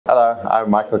Hello, I'm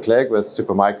Michael Clegg with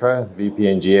Supermicro, VP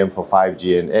and GM for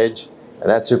 5G and Edge. And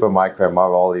at Supermicro, my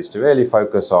role is to really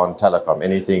focus on telecom,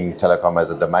 anything telecom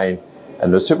as a domain.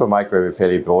 And with Supermicro, we're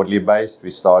fairly broadly based.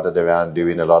 We started around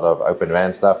doing a lot of Open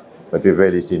RAN stuff, but we've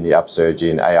really seen the upsurge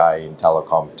in AI in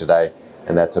telecom today,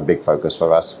 and that's a big focus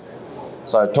for us.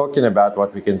 So talking about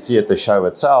what we can see at the show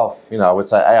itself, I would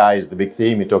say AI is the big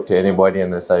theme. You talk to anybody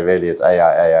and they say really it's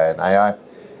AI, AI, and AI.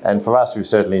 And for us, we've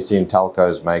certainly seen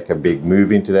telcos make a big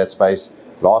move into that space.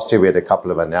 Last year, we had a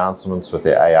couple of announcements with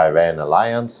the AI RAN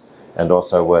Alliance and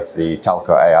also with the Telco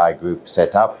AI group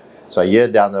set up. So a year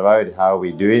down the road, how are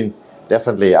we doing?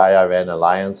 Definitely AI RAN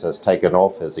Alliance has taken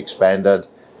off, has expanded.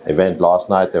 Event last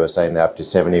night, they were saying they're up to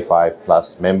 75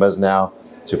 plus members now.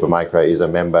 Supermicro is a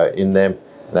member in them.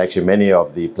 And actually many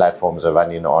of the platforms are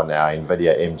running on our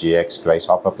Nvidia HGX Grace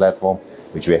Hopper platform,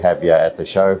 which we have here at the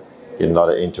show. Getting a lot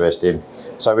of interest in.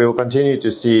 So we will continue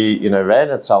to see, RAN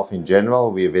itself in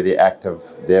general, we're very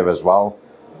active there as well.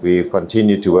 We've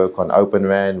continued to work on Open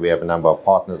RAN. We have a number of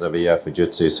partners over here,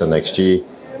 Fujitsu,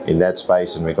 SynXG, in that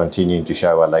space, and we're continuing to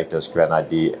show our latest Gran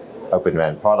ID Open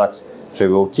RAN products.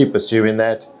 So we'll keep pursuing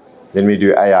that. Then we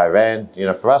do AI RAN.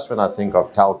 For us, when I think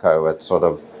of telco, it's sort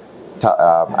of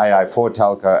AI for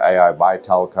telco, AI by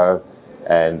telco,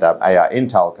 and AI in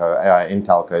telco. AI in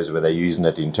telco is where they're using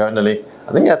it internally.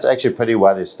 I think that's actually pretty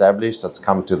well established. It's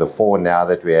come to the fore now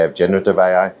that we have generative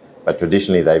AI, but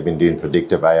traditionally they've been doing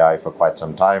predictive AI for quite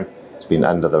some time. It's been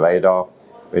under the radar.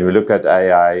 When we look at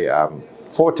AI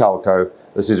for telco,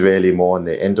 this is really more on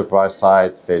the enterprise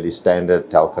side, fairly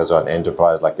standard. Telcos are an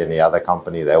enterprise like any other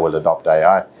company, they will adopt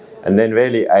AI. And then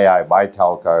really AI by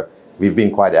telco, we've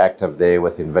been quite active there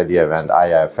with Nvidia around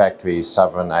AI factories,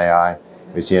 sovereign AI.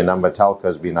 We see a number of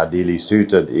telcos being ideally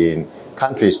suited in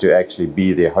countries to actually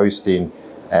be the hosting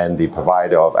and the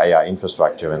provider of AI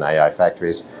infrastructure and AI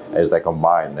factories as they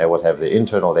combine. They will have the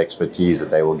internal expertise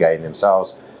that they will gain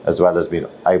themselves, as well as being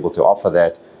able to offer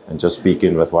that. And just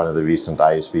speaking with one of the recent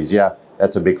ISPs,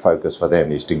 that's a big focus for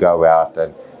them, is to go out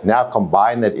and now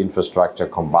combine that infrastructure,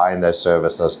 combine those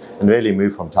services, and really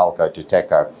move from telco to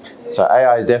TechCo. So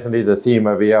AI is definitely the theme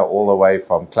over here, all the way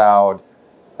from cloud,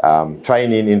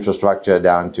 training infrastructure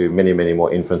down to many, many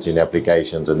more inferencing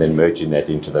applications, and then merging that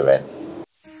into the RAN.